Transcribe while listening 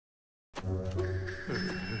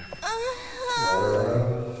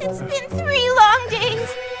It's been 3 long days.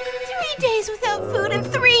 3 days without food and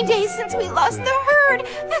 3 days since we lost the herd.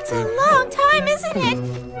 That's a long time, isn't it?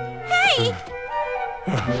 Hey!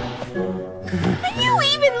 Are you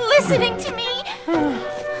even listening to me?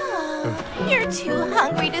 You're too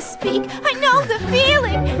hungry to speak. I know the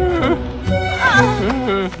feeling.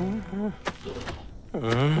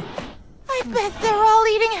 I bet they're all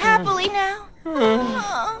eating happily now.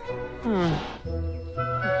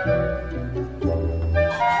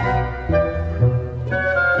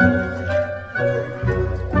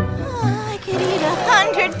 I could eat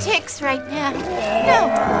 100 ticks right now. No,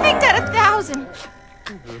 I got 1,000.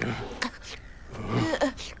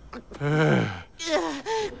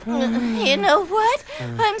 You know what?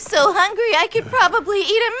 I'm so hungry I could probably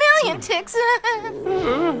eat 1,000,000 ticks.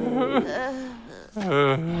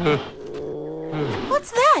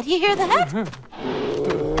 What's that? You hear that?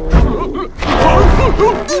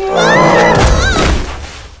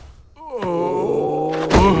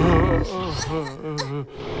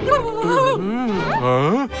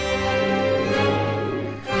 Huh?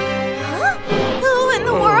 Who in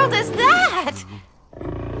the world is that?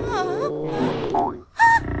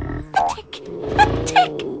 A tick! A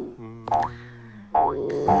tick!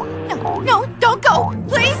 No, don't go!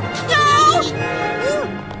 Please, no!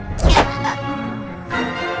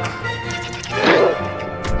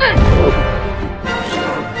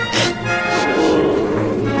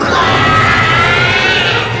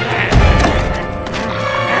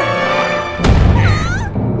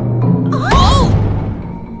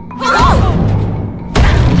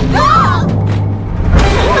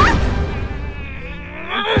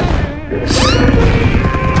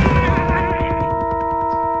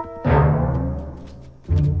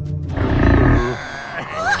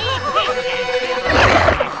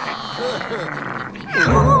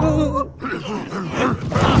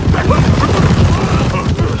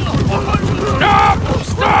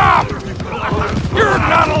 Stop! You're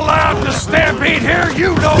not allowed to stampede here,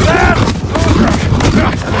 you know that!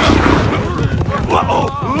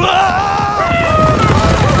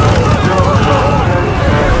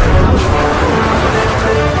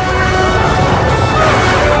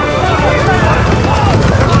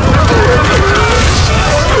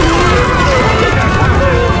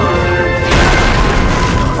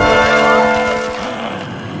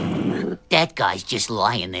 That guy's just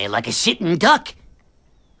lying there like a sitting duck.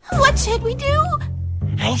 What should we do?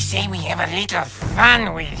 I say we have a little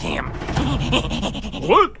fun with him.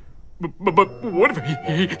 What? But what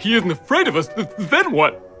if he isn't afraid of us? Then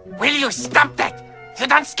what? Will you stop that? You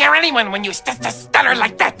don't scare anyone when you stutter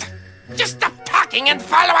like that. Just stop talking and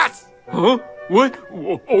follow us. Huh? What?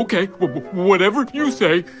 Okay, whatever you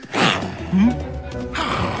say.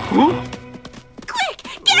 Huh? Quick,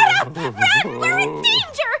 get up! Run! We're in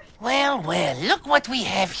danger! Well, look what we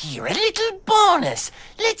have here. A little bonus.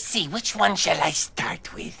 Let's see, which one shall I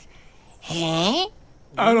start with? Eh?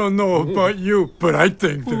 I don't know about you, but I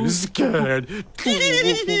think they're scared. Are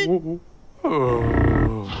you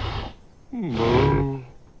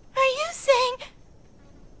saying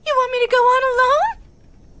you want me to go on alone?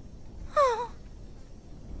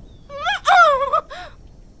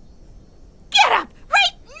 Get up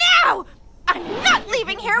right now! I'm not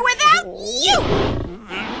leaving here without you!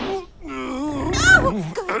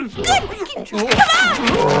 Good! Come on!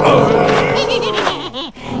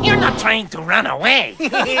 You're not trying to run away.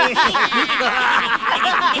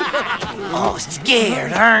 Oh,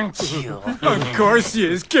 scared, aren't you? Of course he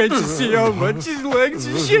is. Can't you see how much his legs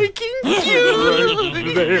are shaking?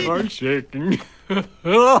 They are shaking.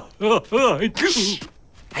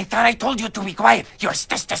 I thought I told you to be quiet. Your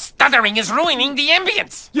stuttering is ruining the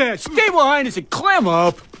ambience. Yeah, stay behind us and clam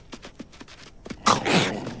up.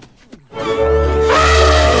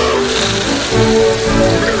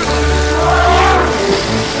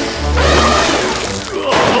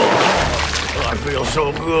 I feel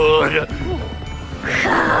so good.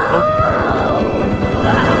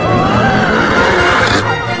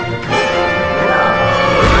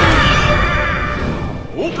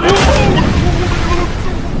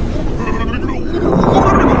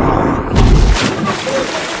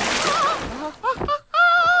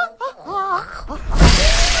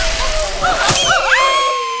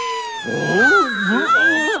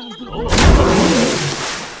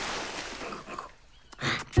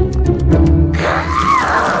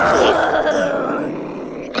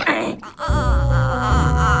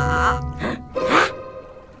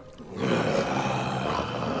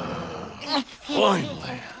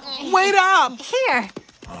 Wait up! Here.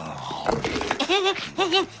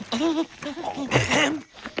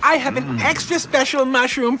 I have an extra special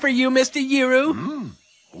mushroom for you, Mr. Yiru.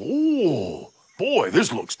 Oh, Boy,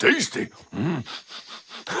 this looks tasty.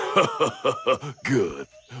 Good.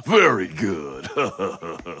 Very good.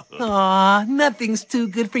 Aw, nothing's too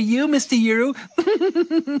good for you, Mr. Yuru.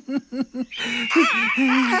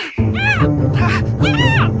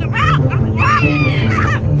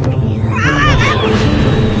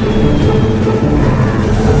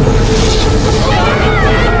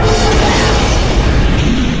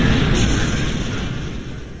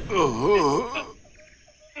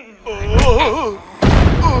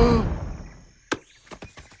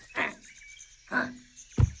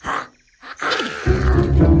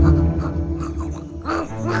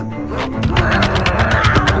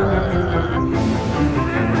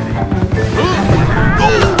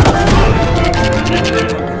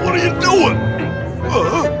 What are you doing?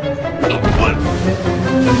 What?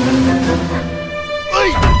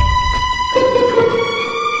 Hey!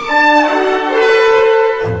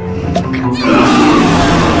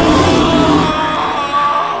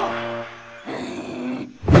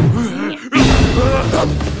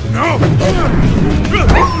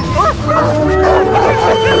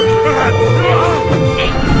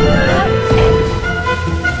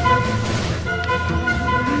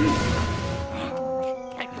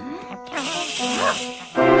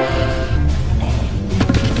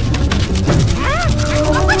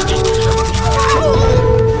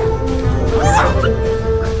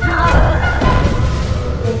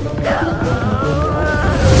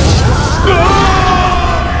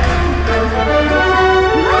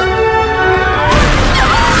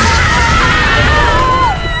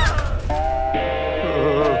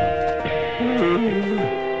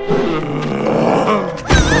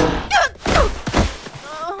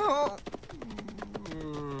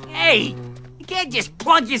 Hey, you can't just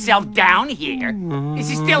plug yourself down here. This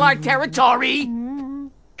is still our territory.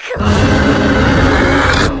 You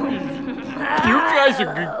guys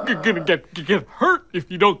are gonna get hurt if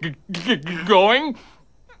you don't get going.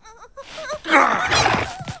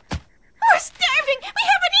 We're starving! We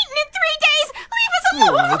haven't eaten in 3 days! Leave us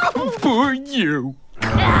alone! Poor you.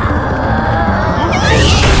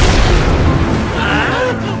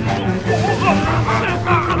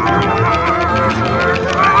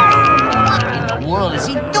 What in the world is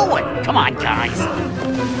he doing? Come on, guys.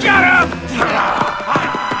 Get him!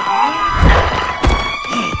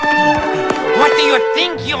 What do you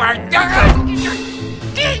think you are doing?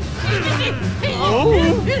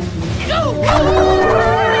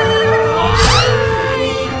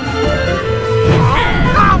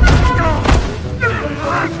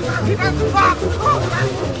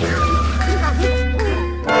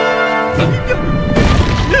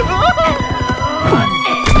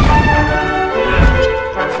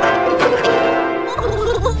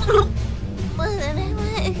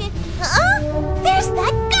 There's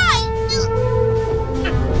that guy!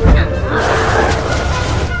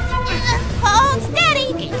 Hold steady!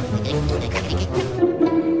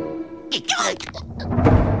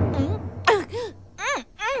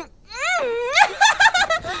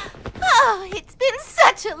 Oh, it's been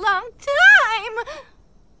such a long time!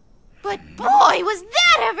 But boy, was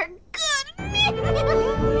that ever good!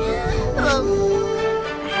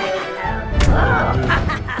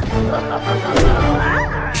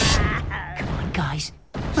 Come on, guys.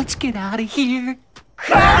 Let's get out of here.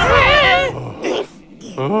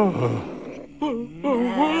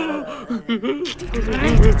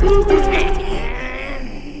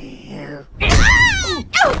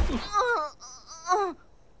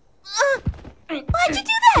 Why'd you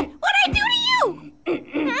do that? What'd I do to you?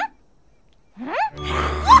 Huh?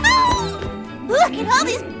 Look at all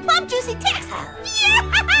these plum juicy ticks! Yeah!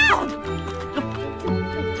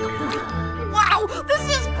 Wow, this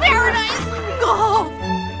is paradise!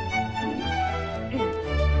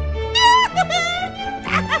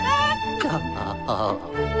 Oh.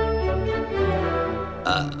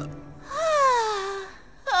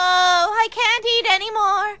 Oh, I can't eat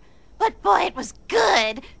anymore. But boy, it was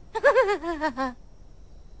good. I've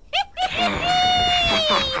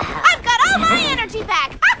got all my energy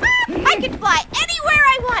back. I can fly anywhere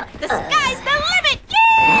I want. The sky's the limit.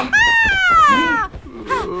 Yeah!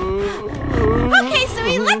 Okay,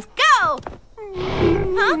 Sui, let's go.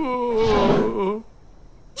 Huh?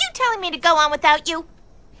 You telling me to go on without you?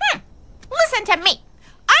 Listen to me.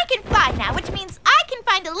 I can fly now, which means I can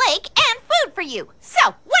find a lake and food for you. So,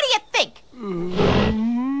 what do you think?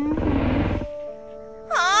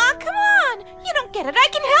 Aw, come on. You don't get it. I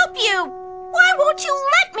can help you. Why won't you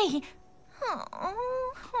let me?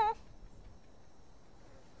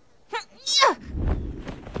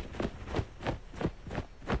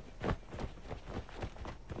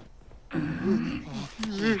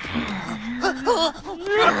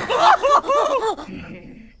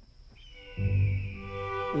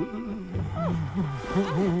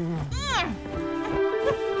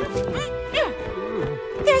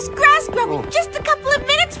 There's grass growing just a couple of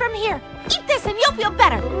minutes from here. Eat this and you'll feel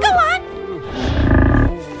better. Go on.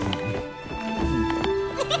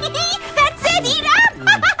 That's it, eat up!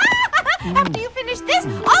 After you finish this,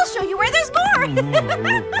 I'll show you where there's more.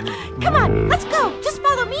 Come on, let's go. Just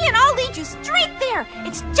follow me and I'll lead you straight there.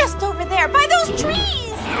 It's just over there by those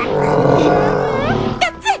trees.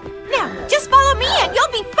 That's it. Now, just follow me and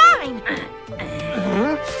you'll be fine.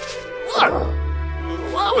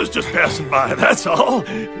 I was just passing by, that's all.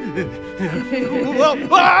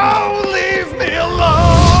 Oh, leave me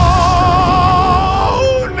alone!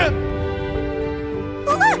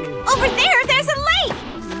 Look, over there's a lake.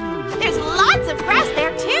 There's lots of grass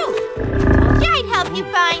there, too. Told you I'd help you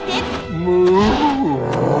find it.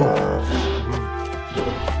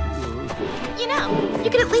 You know, you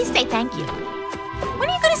could at least say thank you. When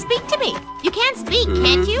are you going to speak to me? You can't speak,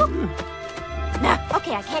 can't you? No,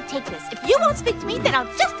 okay, I can't take this. If you won't speak to me, then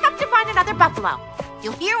I'll just have to find another buffalo.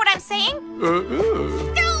 You hear what I'm saying? No,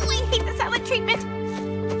 I hate the silent treatment.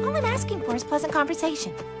 All I'm asking for is pleasant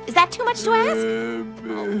conversation. Is that too much to ask?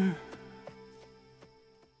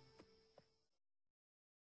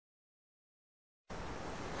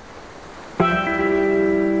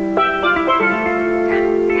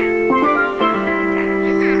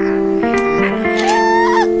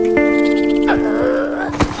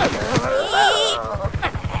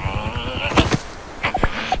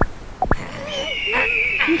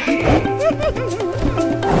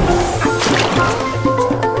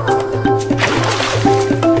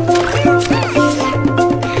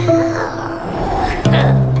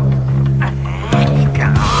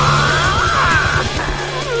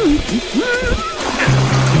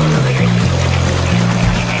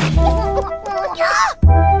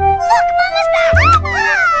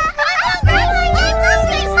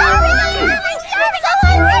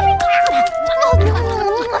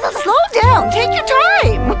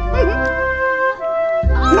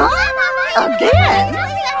 Again? I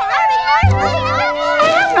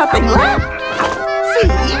have nothing left. See?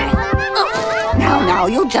 Now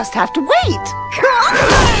you'll just have to wait.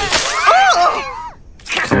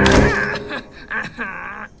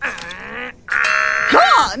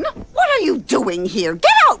 Gon, what are you doing here?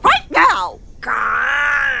 Get out right now!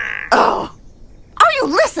 Oh, are you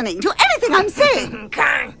listening to anything I'm saying?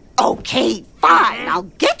 Okay, fine, I'll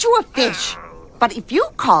get you a fish. But if you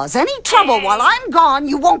cause any trouble while I'm gone,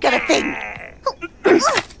 you won't get a thing. Who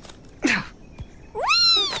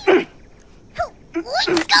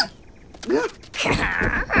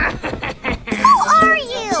are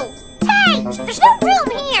you? Hey, there's no room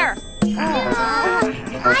here.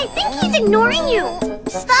 I think he's ignoring you.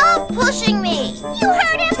 Stop pushing me. You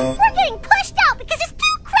heard him? We're getting pushed out because it's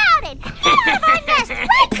too crowded. Get out of our nest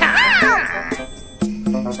right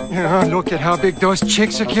now. Look at how big those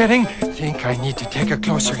chicks are getting. Think I need to take a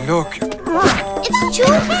closer look. It's too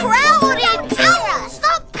crowded. Ow,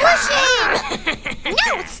 stop pushing.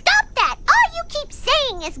 No, stop that. All you keep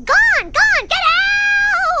saying is gone, get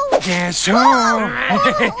out. Yeah, so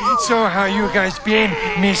so how you guys been?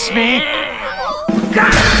 Miss me?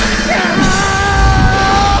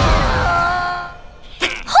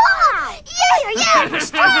 Yeah,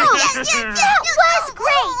 strong. That was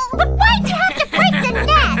great. But why'd you have to break the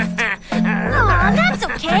nest? Aw, that's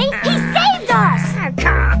okay. He saved us.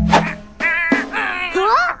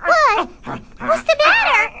 Huh? What? What's the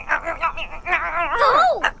matter?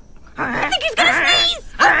 Oh, I think he's gonna sneeze.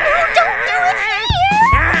 Oh, don't do it here.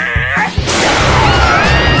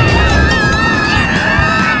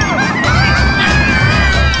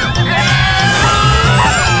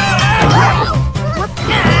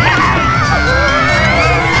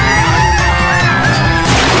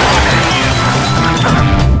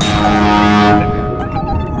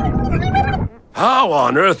 How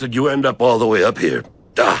on earth did you end up all the way up here?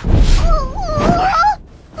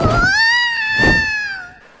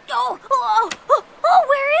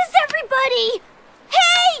 Where is everybody?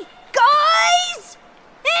 Hey, guys!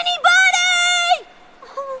 Anybody?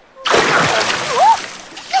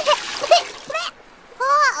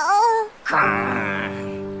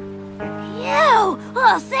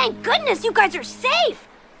 Oh, thank goodness you guys are safe.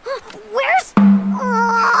 Where's...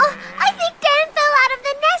 I think Dan fell out of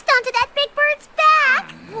the nest onto that big bird's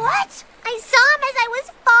back. What? I saw him as I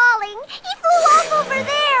was falling. He flew off over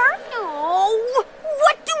there. Oh,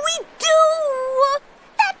 what do we do?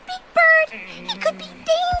 That big bird, he could be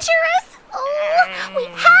dangerous. Oh, we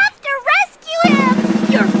have to rescue him.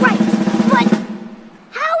 You're right, but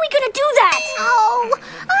how are we gonna do that? Oh,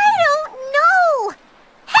 I don't know.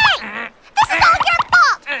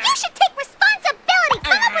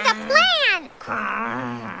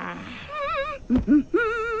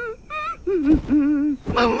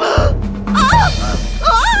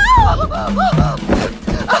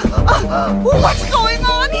 What's going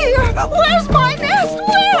on here? Where's my nest?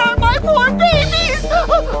 Where are my poor babies?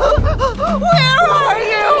 Where are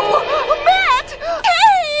you? Matt!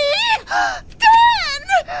 Hey! Dan!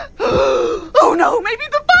 Oh no, maybe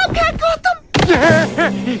the bobcat got them!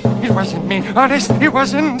 It wasn't me. Honest, it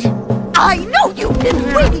wasn't. I know you've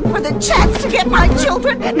been waiting for the chance to get my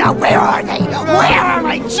children. Now where are they? Where are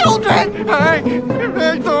my children? I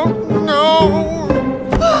don't know.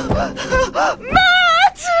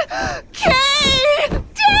 Matt! Kay!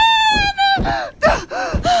 Dan!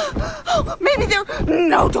 Maybe they're...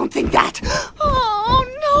 No, don't think that. Oh,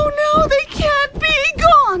 no, they can't be.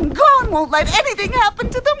 Gon won't let anything happen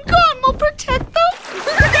to them. Gon will protect them.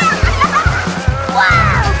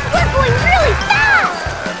 Wow! We're going really fast!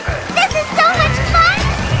 This is so much fun!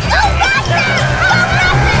 Go faster! Go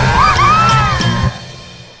faster!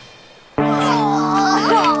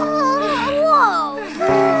 Whoa!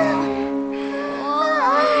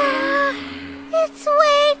 It's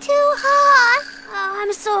way too hot.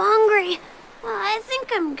 I'm so hungry. I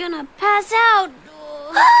think I'm gonna pass out.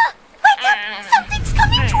 Wake up! Something's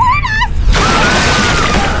coming toward us!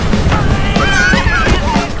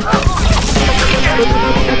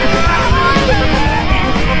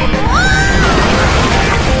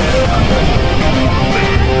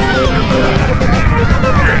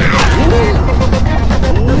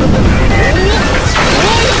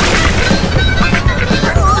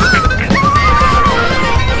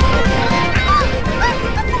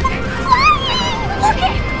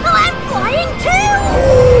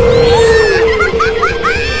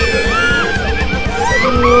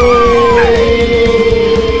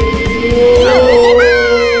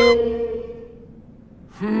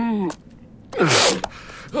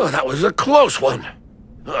 Oh, that was a close one.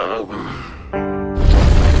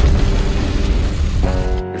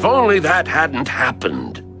 If only that hadn't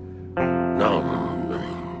happened. No.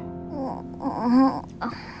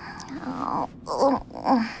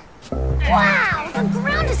 Wow, the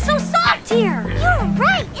ground is so soft here. You're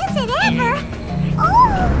right, is it ever?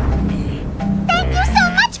 Oh, thank you so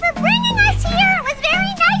much for bringing us here. It was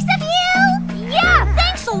very nice of you. Yeah,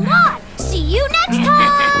 thanks a lot. See you next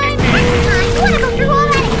time. Next time? You want to go through all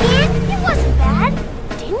that again? It wasn't bad.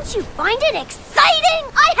 Didn't you find it exciting?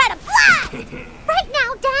 I had a blast. Right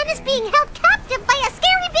now, Dan is being held captive by a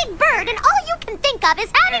scary big bird, and all you can think of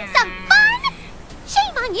is having some fun.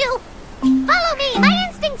 Shame on you. Follow me. My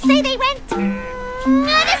instincts say they went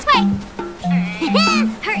this way.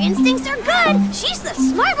 Her instincts are good. She's the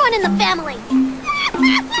smart one in the family.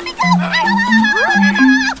 Let me go.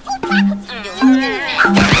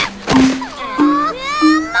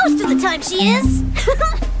 Most of the time she is.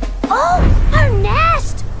 Oh, our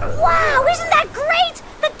nest. Wow, isn't that great?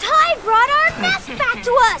 The tide brought our nest back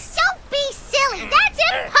to us. Don't be silly. That's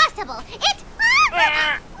impossible. It's...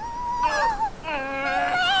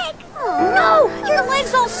 Oh, no! Your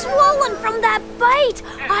leg's all swollen from that bite!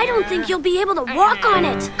 I don't think you'll be able to walk on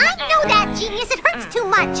it! I know that, genius! It hurts too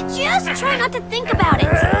much! Just try not to think about it!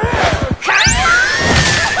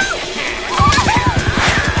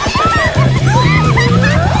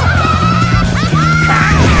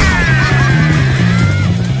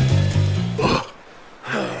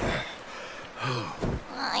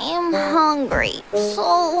 I am hungry.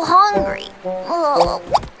 So hungry. So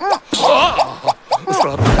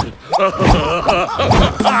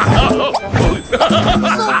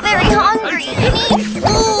very hungry.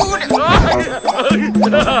 I need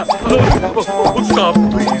food. Oh, stop,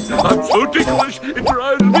 please. I'm so ticklish. It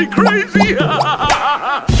drives me crazy. I'm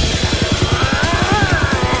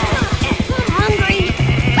hungry.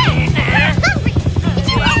 We're hungry. Did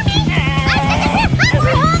you hear me? I said that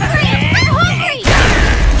we're hungry.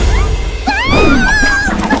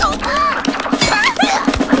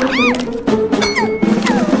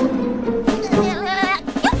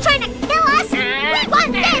 You trying to kill us? We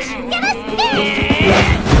want fish. Give us fish.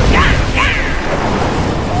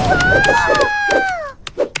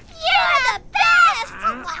 You're the best.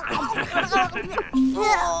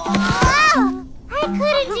 I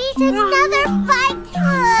couldn't eat another bite.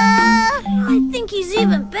 I think he's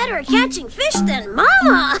even better at catching fish than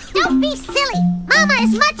Mama. Don't be silly. Mama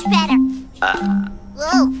is much better.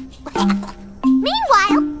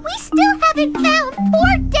 Meanwhile, we still haven't found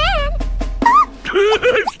poor Dan.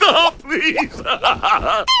 Stop, please. There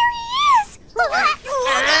he is.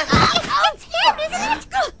 It's him, isn't it?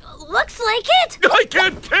 Looks like it. I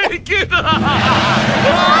can't take it.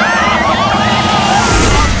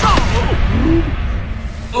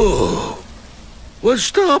 Oh, what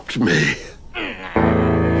stopped me?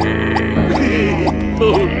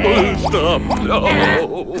 Oh, stop, no.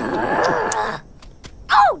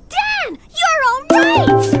 Oh, Dan, you're all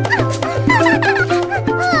right.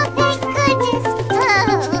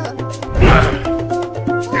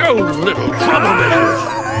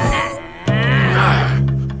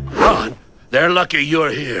 lucky you're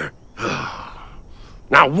here.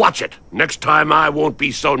 Now watch it. Next time I won't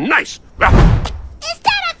be so nice. Is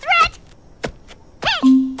that a threat? Hey,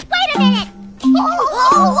 wait a minute!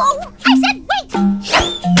 Oh, I said wait!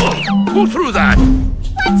 Who threw that?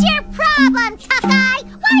 What's your problem, tough guy?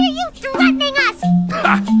 Why are you threatening us?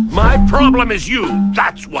 Ha! My problem is you,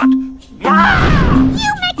 that's what.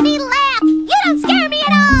 You make me laugh! You don't scare me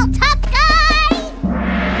at all, tough guy!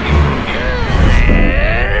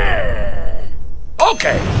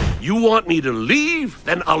 Okay, you want me to leave?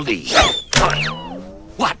 Then I'll leave.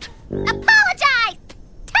 What? Apologize!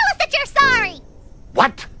 Tell us that you're sorry!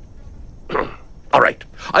 What? All right,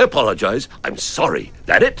 I apologize. I'm sorry.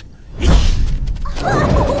 That it?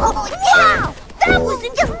 Wow! That was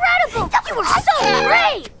incredible! You were so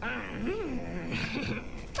brave!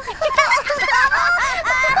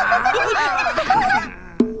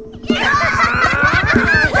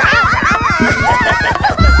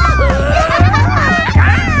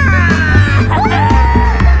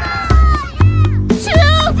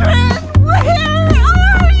 Children, where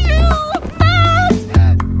are you? Matt!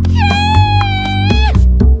 Kate!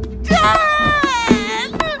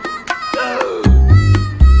 Dad!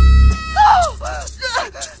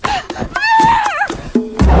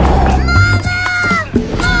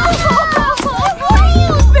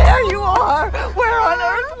 There you are! Where on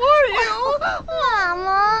earth were you?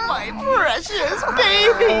 Mama! My precious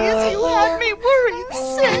babies! You had me worried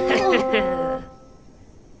sick!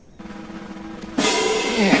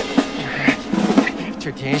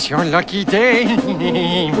 Today's your lucky day.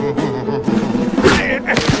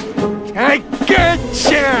 I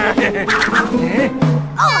gotcha!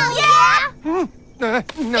 Oh, yeah?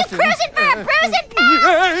 Nothing. Cruising for a cruising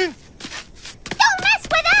pad? Don't mess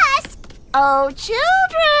with us! Oh,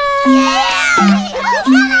 children! Yeah!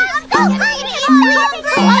 Go,